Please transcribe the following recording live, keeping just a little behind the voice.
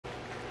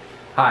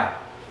Hi,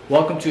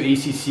 welcome to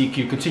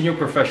ACCQ, Continuing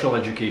Professional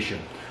Education.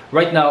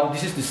 Right now,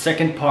 this is the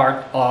second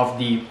part of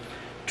the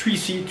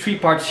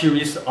three-part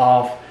series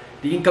of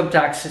the income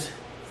taxes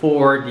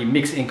for the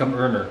mixed income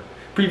earner.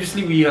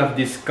 Previously, we have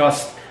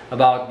discussed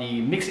about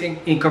the mixed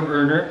income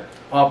earner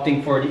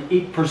opting for the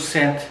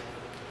 8%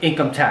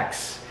 income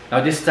tax.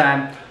 Now this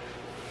time,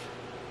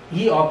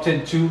 he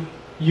opted to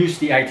use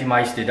the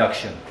itemized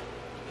deduction.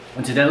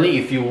 Incidentally,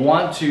 if you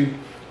want to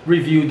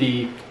review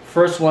the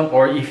first one,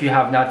 or if you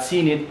have not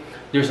seen it,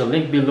 there's a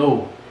link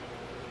below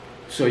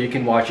so you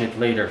can watch it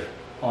later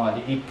on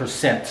the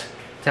 8%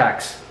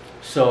 tax.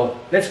 So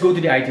let's go to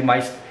the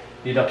itemized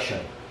deduction.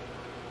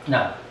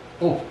 Now,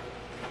 oh,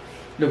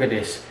 look at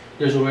this.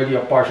 There's already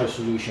a partial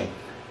solution.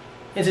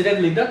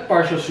 Incidentally, that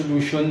partial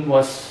solution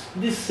was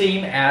the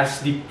same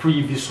as the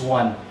previous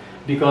one,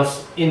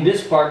 because in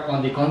this part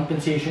on the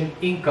compensation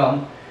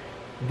income,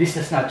 this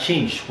has not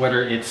changed.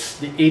 Whether it's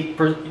the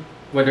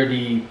whether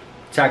the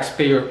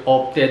taxpayer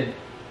opted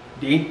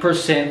the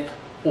 8%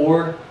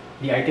 or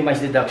the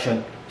itemized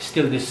deduction,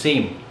 still the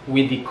same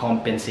with the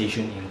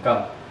compensation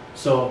income.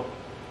 So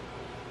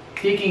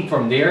taking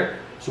from there,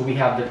 so we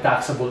have the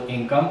taxable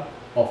income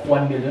of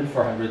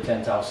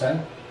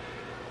 1,410,000.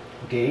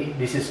 Okay,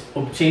 this is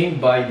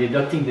obtained by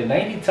deducting the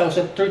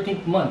 90,000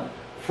 13th month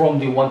from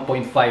the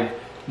 1.5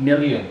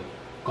 million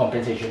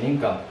compensation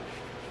income.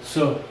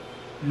 So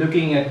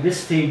looking at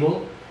this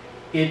table,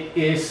 it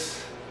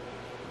is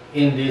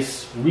in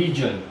this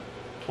region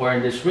or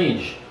in this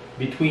range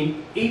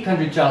between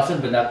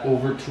 800,000 but not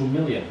over 2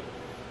 million.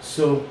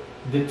 So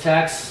the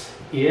tax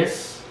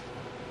is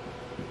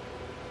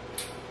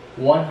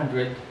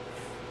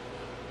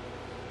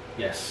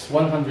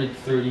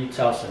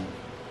 130,000.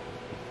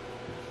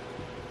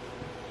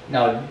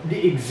 Now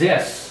in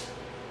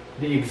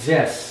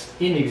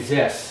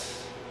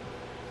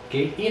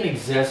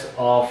excess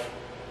of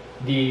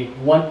the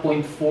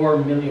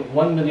 1.4 million,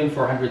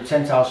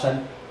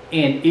 1,410,000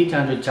 and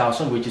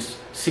 800,000, which is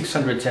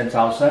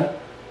 610,000.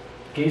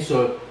 Okay,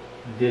 so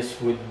this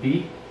would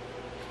be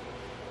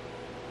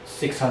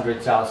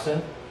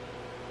 610,000,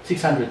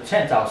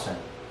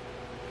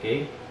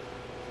 okay,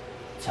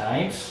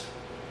 times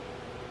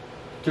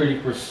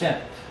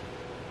 30%.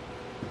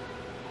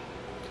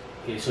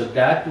 Okay, so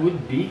that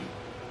would be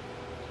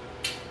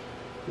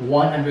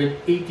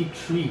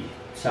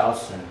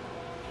 183,000.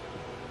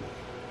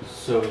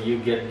 So you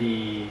get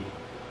the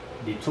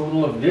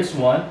total of this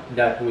one,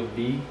 that would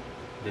be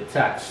the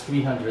tax,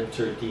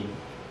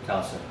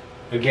 313,000.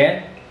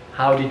 Again,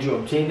 how did you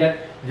obtain that?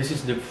 This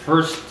is the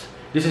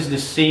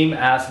same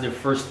as the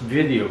first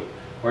video,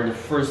 or the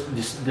first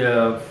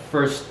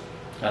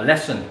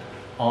lesson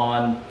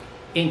on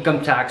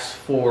income tax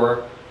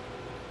for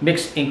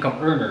mixed income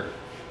earner.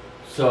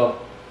 So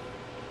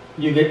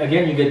you get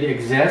the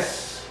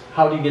excess.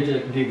 How do you get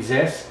the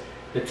excess?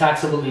 The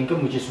taxable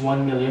income, which is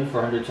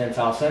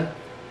 1,410,000,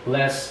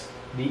 less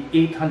the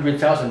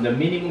 800,000, the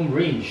minimum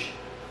range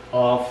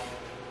of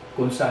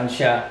kung saan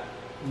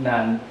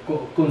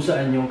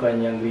yung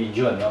kanyang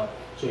region, no?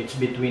 So it's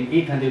between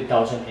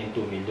 800,000 and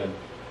 2 million.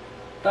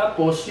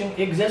 Tapos yung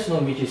excess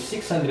nun, which is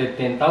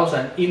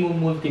 610,000,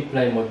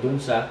 imu-multiply mo dun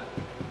sa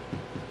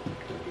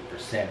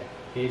 30%.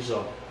 Okay,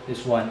 so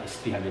this one is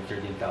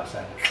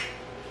 313,000.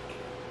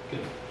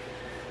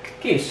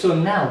 Okay, so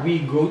now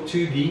we go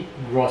to the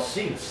gross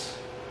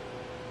sales.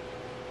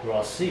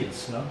 Gross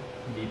sales, no?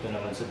 Dito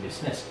naman sa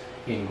business.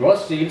 In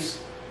gross sales,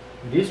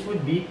 this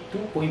would be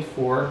 2.4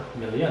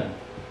 million.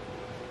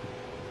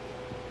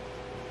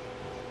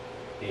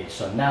 Okay,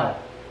 so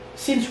now,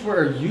 since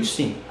we're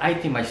using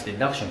itemized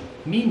deduction,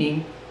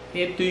 meaning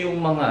ito yung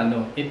mga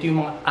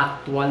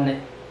actual na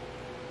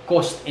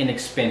cost and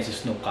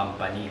expenses ng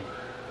company,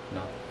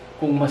 no?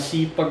 Kung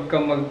masinop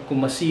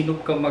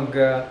ka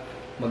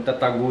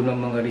magtatago ng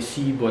mga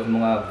resibo at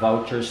mga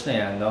vouchers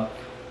na yan, no?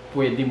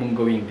 Pwede mong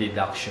gawing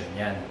deduction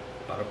yan.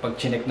 Para pag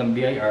chinek ng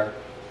BIR,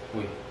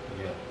 uy,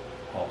 yun,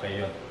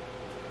 okay yun.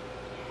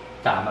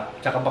 Tama.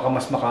 Tsaka baka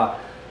mas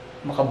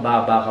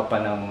makababa ka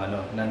pa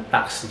ng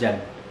tax dyan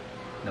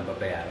na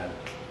babayaran.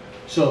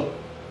 So,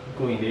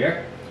 going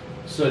there.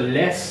 So,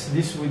 this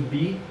would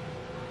be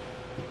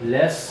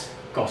less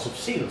cost of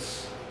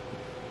sales.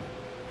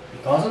 The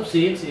cost of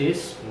sales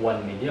is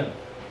 1 million.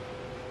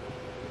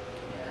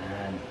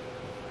 Yan.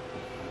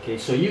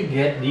 Okay, so you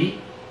get the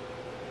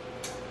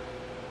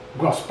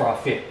gross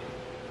profit.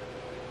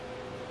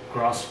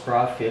 Gross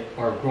profit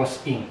or gross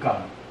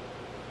income.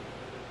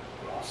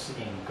 Gross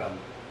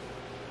income.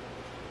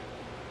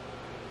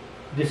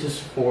 This is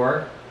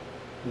for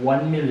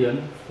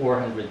 1,400,000.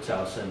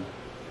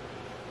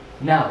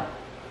 Now,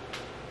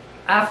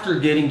 after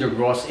getting the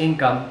gross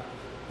income,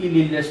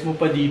 ililess mo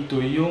pa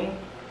dito yung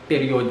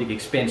periodic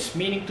expense.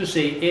 Meaning to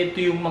say, ito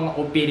yung mga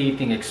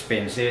operating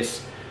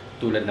expenses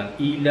tulad ng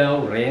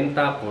ilaw,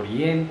 renta,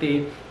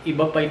 kuryente,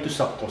 iba pa ito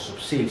sa cost of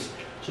sales.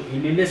 So,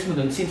 ililess mo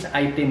dun since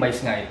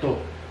itemized nga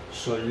ito.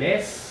 So,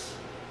 less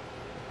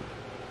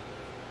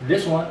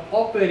this one,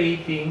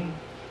 operating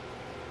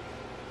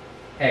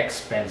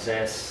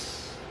expenses.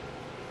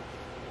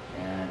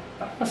 Yan.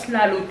 Mas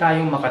lalo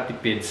tayong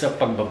makatipid sa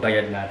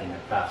pagbabayad natin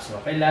ng tax. So,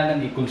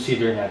 kailangan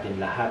i-consider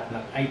natin lahat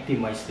ng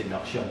itemized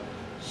deduction.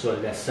 So,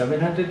 less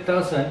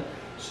 700,000.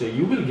 So,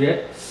 you will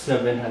get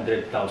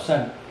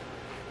 700,000.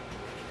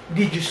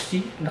 Did you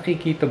see?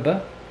 Nakikita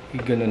ba?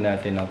 I-ganon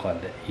natin ng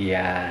konti.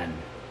 Yan.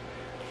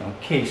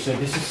 Okay, so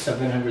this is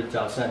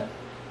 700,000.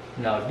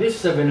 Now, this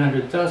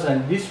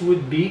 700,000, this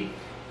would be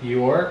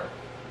your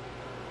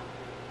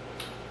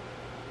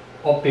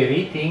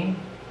operating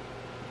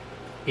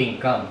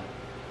income.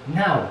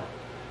 Now,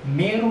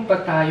 meron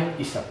pa tayong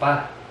isa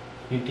pa,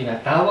 yung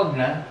tinatawag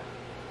na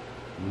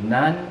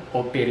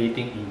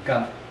non-operating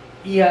income.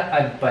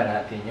 Ia-add pa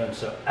natin yun.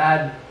 So,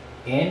 add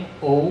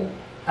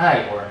NOI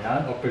or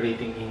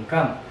non-operating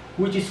income,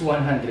 which is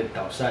 100,000.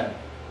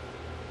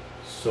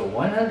 So,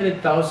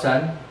 100,000,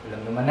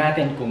 alam naman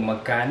natin kung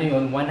magkano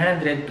yun,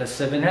 100 plus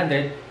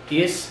 700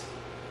 is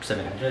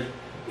 700,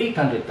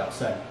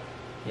 800,000.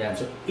 Yan,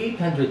 so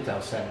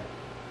 800,000.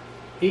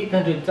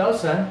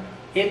 800,000,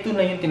 ito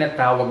na yung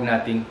tinatawag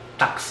nating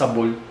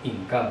taxable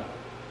income.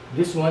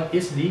 This one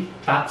is the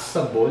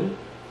taxable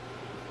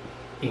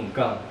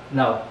income.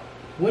 Now,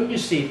 when you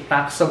say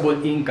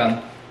taxable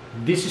income,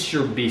 this is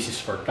your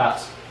basis for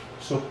tax.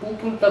 So,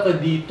 pupunta ka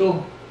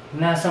dito,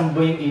 nasan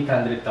ba yung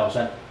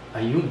 800,000?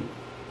 Ayun,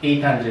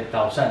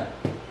 800,000.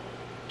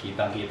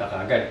 Kitang-kita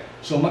ka agad.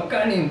 So,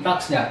 magkano yung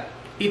tax niya?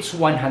 It's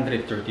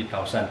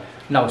 130,000.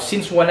 Now,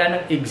 since wala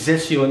nang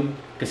excess yun,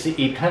 kasi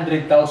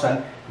 800,000,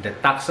 the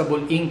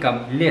taxable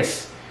income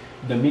less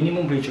the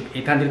minimum wage of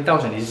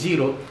 800,000 is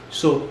 0.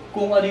 So,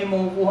 kung ano yung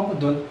makukuha mo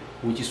dun,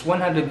 which is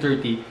 130,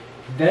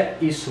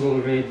 that is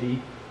already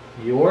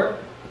your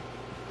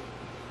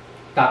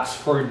tax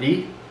for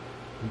the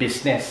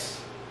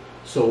business.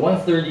 So,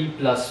 130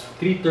 plus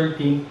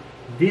 313,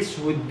 this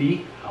would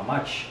be how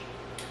much?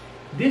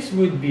 This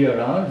would be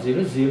around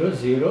 0,003,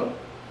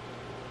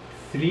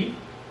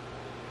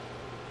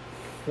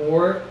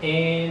 4,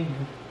 and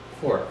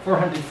 4,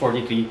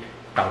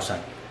 443,000.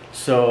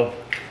 So,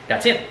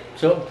 that's it.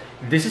 So,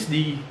 this is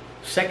the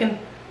second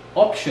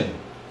option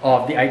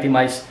of the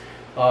itemized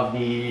of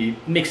the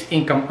mixed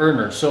income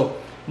earner. So,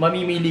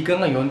 mamimili ka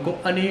ngayon kung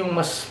ano yung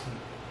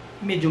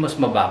medyo mas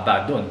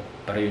mababa doon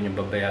para yun yung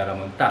babayaran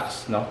mong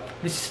tax, no?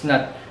 This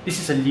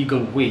is a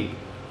legal way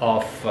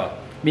of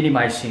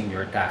minimizing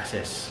your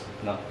taxes,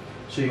 no?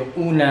 So, yung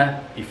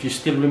una, if you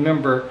still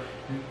remember,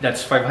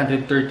 that's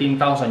 513,000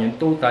 yung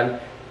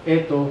total.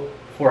 Ito,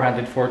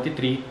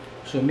 443.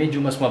 So, medyo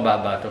mas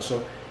mababa to.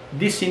 So,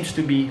 this seems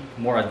to be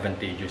more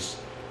advantageous.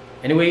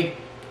 Anyway,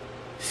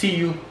 see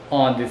you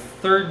on the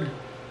third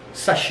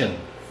session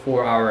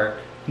for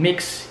our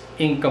mixed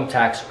income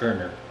tax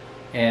earner.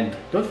 And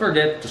don't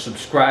forget to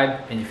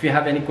subscribe. And if you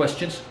have any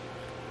questions,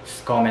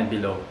 just comment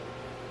below.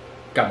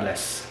 God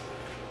bless.